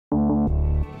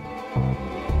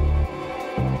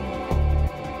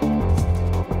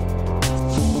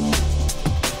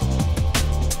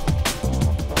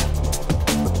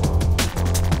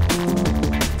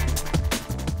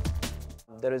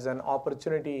there is an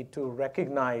opportunity to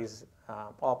recognize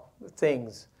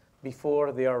things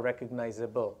before they are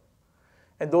recognizable.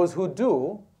 And those who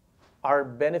do are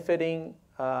benefiting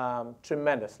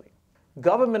tremendously.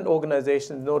 Government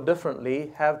organizations, no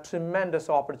differently, have tremendous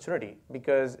opportunity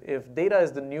because if data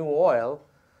is the new oil,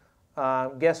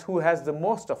 guess who has the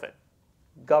most of it?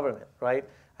 Government, right?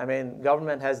 I mean,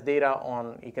 government has data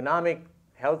on economic,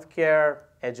 healthcare,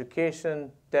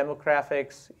 education,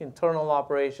 demographics, internal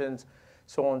operations,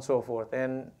 so on and so forth.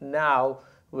 And now,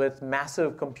 with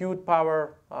massive compute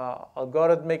power,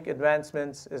 algorithmic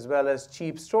advancements, as well as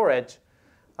cheap storage,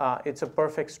 it's a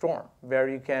perfect storm where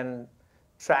you can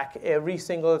track every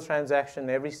single transaction,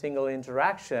 every single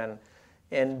interaction,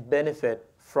 and benefit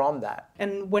from that.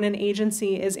 And when an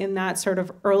agency is in that sort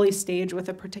of early stage with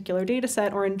a particular data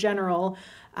set, or in general,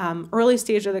 early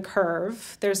stage of the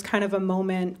curve, there's kind of a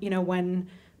moment, when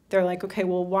they're like, okay,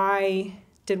 well, why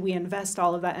did we invest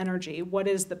all of that energy? What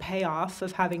is the payoff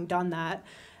of having done that?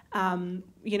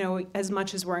 As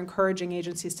much as we're encouraging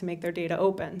agencies to make their data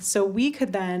open. So we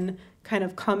could then kind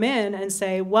of come in and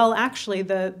say, well, actually,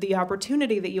 the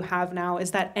opportunity that you have now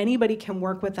is that anybody can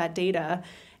work with that data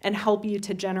and help you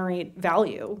to generate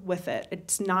value with it.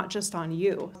 It's not just on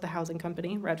you. The housing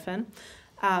company, Redfin,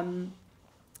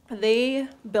 they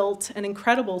built an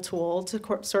incredible tool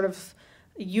to sort of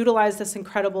utilize this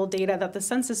incredible data that the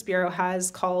Census Bureau has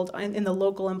called in the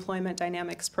local employment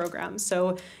dynamics program.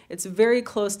 So it's very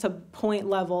close to point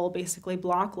level, basically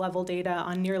block level data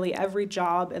on nearly every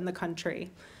job in the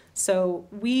country. So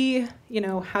we,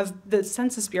 the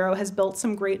Census Bureau has built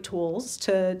some great tools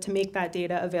to make that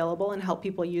data available and help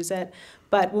people use it.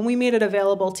 But when we made it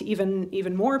available to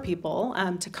even more people,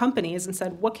 to companies, and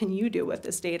said, what can you do with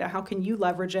this data? How can you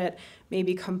leverage it?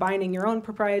 Maybe combining your own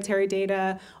proprietary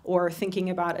data or thinking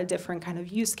about a different kind of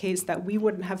use case that we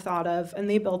wouldn't have thought of. And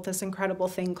they built this incredible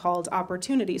thing called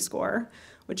Opportunity Score,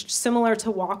 which, similar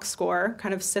to Walk Score,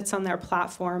 kind of sits on their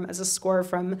platform as a score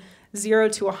from 0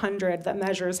 to 100 that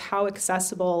measures how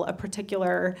accessible a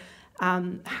particular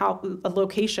how a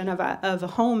location of a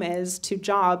home is to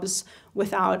jobs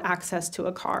without access to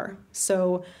a car.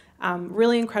 So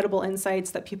really incredible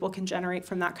insights that people can generate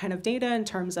from that kind of data in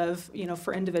terms of,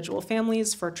 for individual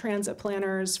families, for transit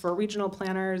planners, for regional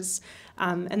planners,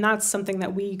 and that's something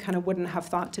that we kind of wouldn't have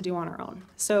thought to do on our own.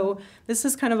 So this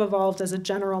has kind of evolved as a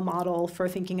general model for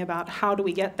thinking about how do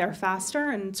we get there faster,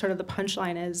 and sort of the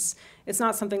punchline is it's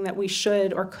not something that we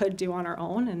should or could do on our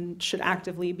own and should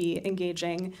actively be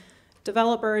engaging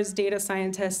developers, data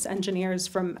scientists, engineers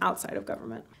from outside of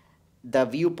government. The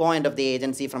viewpoint of the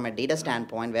agency from a data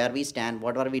standpoint, where we stand,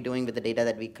 what are we doing with the data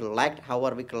that we collect, how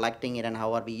are we collecting it, and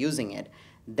how are we using it.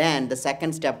 Then the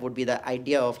second step would be the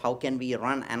idea of how can we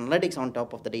run analytics on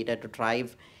top of the data to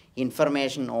drive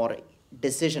information or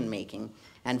decision making.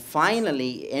 And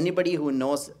finally, anybody who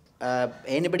knows,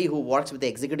 anybody who works with the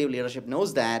executive leadership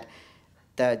knows that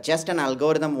just an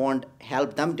algorithm won't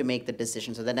help them to make the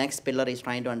decision. So the next pillar is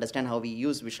trying to understand how we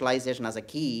use visualization as a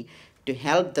key to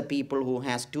help the people who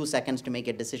has 2 seconds to make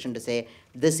a decision to say,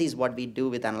 this is what we do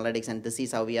with analytics and this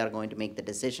is how we are going to make the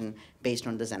decision based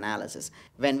on this analysis.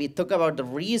 When we talk about the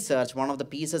research, one of the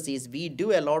pieces is we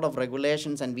do a lot of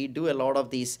regulations and we do a lot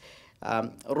of these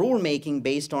rule making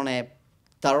based on a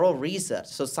thorough research.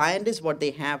 So scientists, what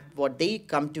they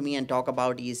come to me and talk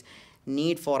about is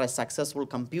need for a successful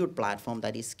compute platform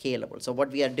that is scalable. So what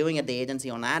we are doing at the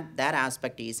agency on that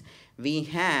aspect is we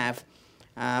have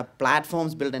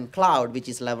platforms built in cloud, which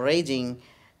is leveraging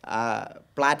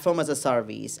platform as a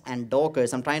service and Docker.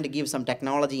 So I'm trying to give some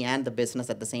technology and the business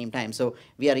at the same time. So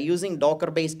we are using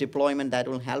Docker-based deployment that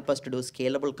will help us to do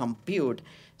scalable compute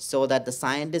so that the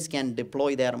scientists can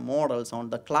deploy their models on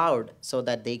the cloud so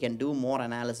that they can do more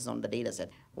analysis on the data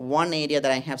set. One area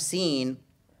that I have seen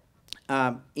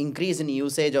increase in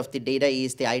usage of the data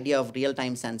is the idea of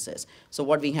real-time sensors. So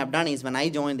what we have done is when I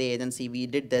joined the agency, we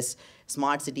did this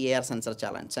Smart City Air Sensor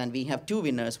Challenge. And we have 2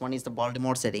 winners. One is the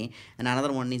Baltimore City, and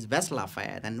another one is West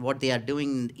Lafayette. And what they are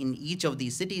doing in each of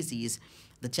these cities is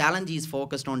the challenge is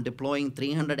focused on deploying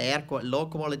 300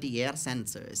 low-quality air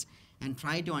sensors and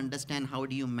try to understand how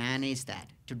do you manage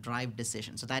that to drive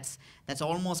decisions. So that's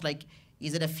almost like,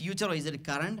 is it a future or is it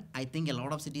current? I think a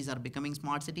lot of cities are becoming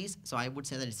smart cities, so I would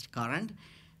say that it's current.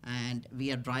 And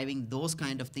we are driving those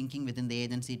kind of thinking within the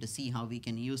agency to see how we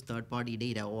can use third-party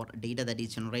data or data that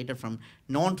is generated from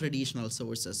non-traditional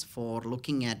sources for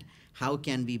looking at how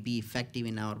can we be effective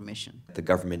in our mission. The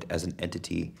government as an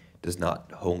entity does not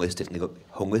holistically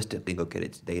look at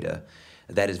its data.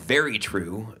 That is very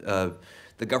true.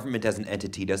 the government as an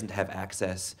entity doesn't have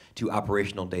access to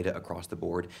operational data across the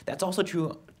board. That's also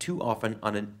true too often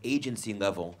on an agency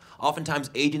level.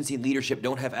 Oftentimes, agency leadership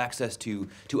don't have access to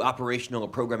operational or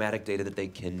programmatic data that they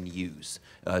can use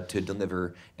to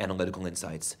deliver analytical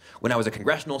insights. When I was a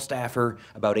congressional staffer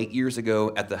about 8 years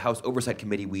ago at the House Oversight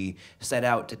Committee, we set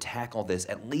out to tackle this,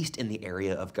 at least in the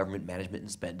area of government management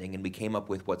and spending, and we came up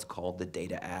with what's called the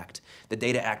Data Act. The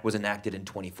Data Act was enacted in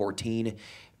 2014,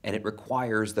 and it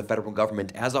requires the federal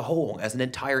government as a whole, as an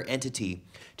entire entity,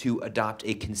 to adopt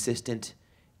a consistent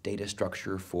data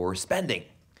structure for spending.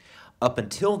 Up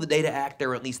until the Data Act, there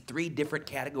were at least 3 different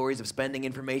categories of spending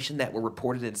information that were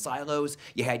reported in silos.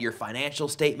 You had your financial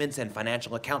statements and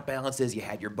financial account balances, you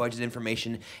had your budget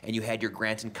information, and you had your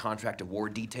grant and contract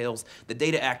award details. The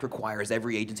Data Act requires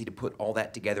every agency to put all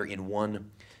that together in one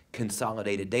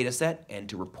consolidated data set and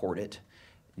to report it.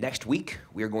 Next week,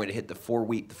 we are going to hit the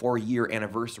 4-year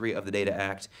anniversary of the Data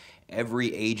Act.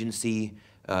 Every agency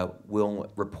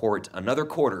will report another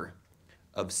quarter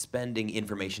of spending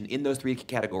information in those 3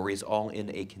 categories, all in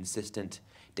a consistent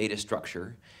data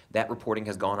structure. That reporting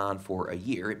has gone on for a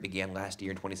year. It began last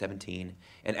year in 2017.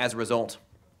 And as a result,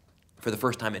 for the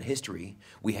first time in history,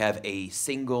 we have a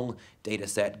single data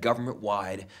set,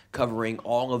 government-wide, covering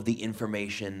all of the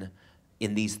information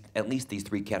in at least these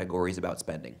 3 categories about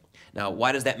spending. Now,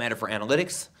 why does that matter for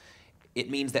analytics?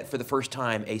 It means that for the first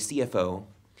time, a CFO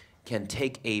can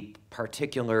take a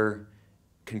particular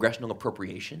congressional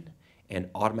appropriation and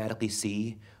automatically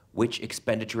see which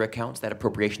expenditure accounts that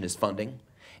appropriation is funding,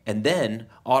 and then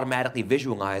automatically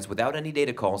visualize, without any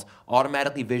data calls,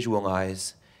 automatically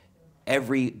visualize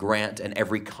every grant and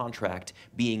every contract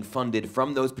being funded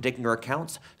from those particular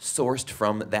accounts, sourced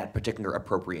from that particular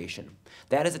appropriation.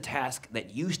 That is a task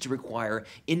that used to require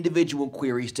individual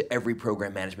queries to every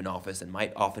program management office and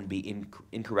might often be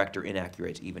incorrect or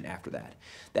inaccurate even after that.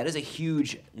 That is a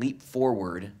huge leap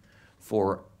forward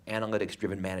for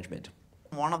analytics-driven management.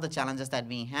 One of the challenges that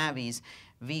we have is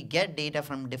we get data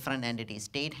from different entities.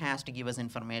 State has to give us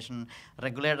information,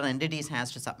 regulator entities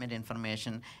has to submit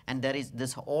information, and there is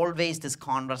always this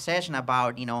conversation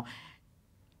about,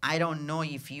 I don't know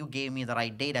if you gave me the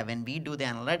right data. When we do the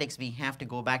analytics, we have to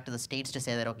go back to the states to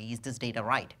say that, okay, is this data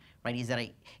right? Is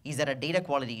there a data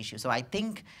quality issue? So I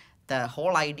think the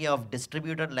whole idea of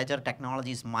distributed ledger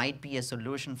technologies might be a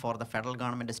solution for the federal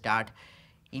government to start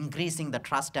increasing the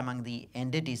trust among the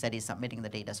entities that is submitting the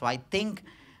data. So I think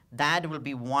that will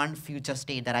be one future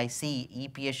state that I see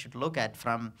EPA should look at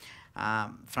from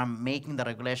making the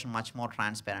regulation much more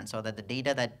transparent, so that the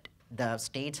data that the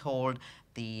states hold,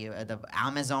 the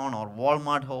Amazon or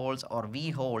Walmart holds or we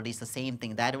hold is the same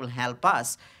thing. That will help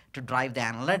us to drive the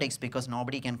analytics, because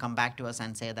nobody can come back to us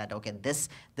and say that, okay, this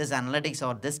analytics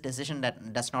or this decision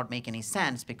that does not make any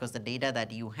sense because the data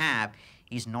that you have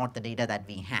is not the data that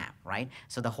we have, right?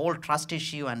 So the whole trust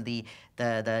issue and the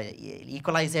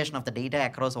equalization of the data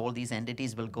across all these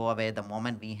entities will go away the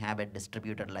moment we have a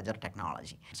distributed ledger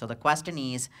technology. So the question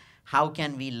is, how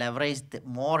can we leverage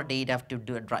more data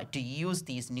to use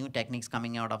these new techniques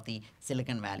coming out of the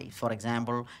Silicon Valley? For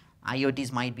example,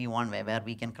 IoTs might be one way where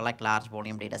we can collect large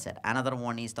volume data set. Another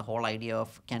one is the whole idea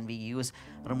of, can we use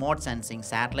remote sensing,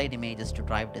 satellite images to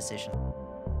drive decisions?